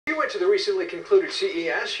to the recently concluded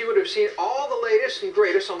CES, you would have seen all the latest and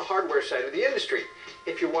greatest on the hardware side of the industry.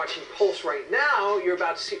 If you're watching Pulse right now, you're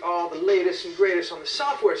about to see all the latest and greatest on the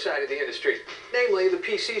software side of the industry, namely the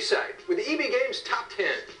PC side, with the EB Games Top 10.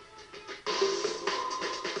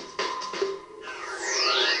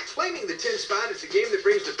 Claiming the 10 spot is the game that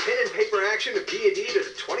brings the pen and paper action of D&D to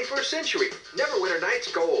the 21st century. Neverwinter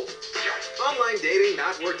Nights Gold. Online dating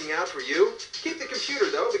not working out for you? Keep the computer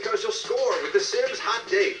though, because you'll score with The Sims Hot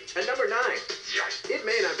Date. At number 9. It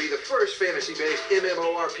may not be the first fantasy-based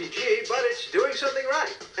MMORPG, but it's doing something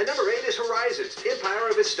right. At number 8 is Horizons, Empire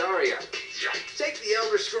of Hystaria. Take the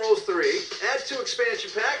Elder Scrolls 3, add 2 expansion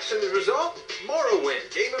packs, and the result? Morrowind,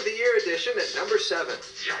 Game of the Year Edition at number 7.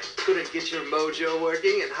 Couldn't get your mojo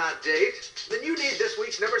working in Hot Date? Then you need this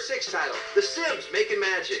week's number 6 title, The Sims Making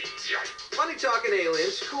Magic. Funny talking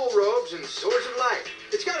aliens, cool robes, and swords of light.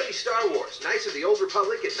 It's gotta be Star Wars, Knights of the Old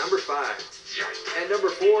Republic at number 5. And number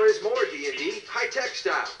 4 is more D&D, high-tech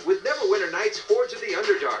style, with Neverwinter Nights Hordes of the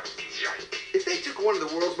Underdark. If they took one of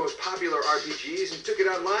the world's most popular RPGs and took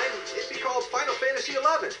it online, it'd be called Final Fantasy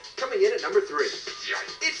XI, coming in at number 3.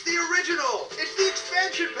 It's the original! It's the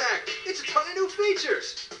expansion pack! It's a ton of new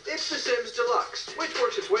features! It's The Sims Deluxe, which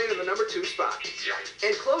works its way to the number 2 spot.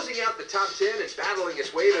 And closing out the top 10 and battling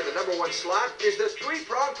its way to the number 1 slot is the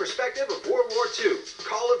 3-pronged perspective of World War II,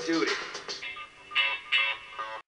 Call of Duty.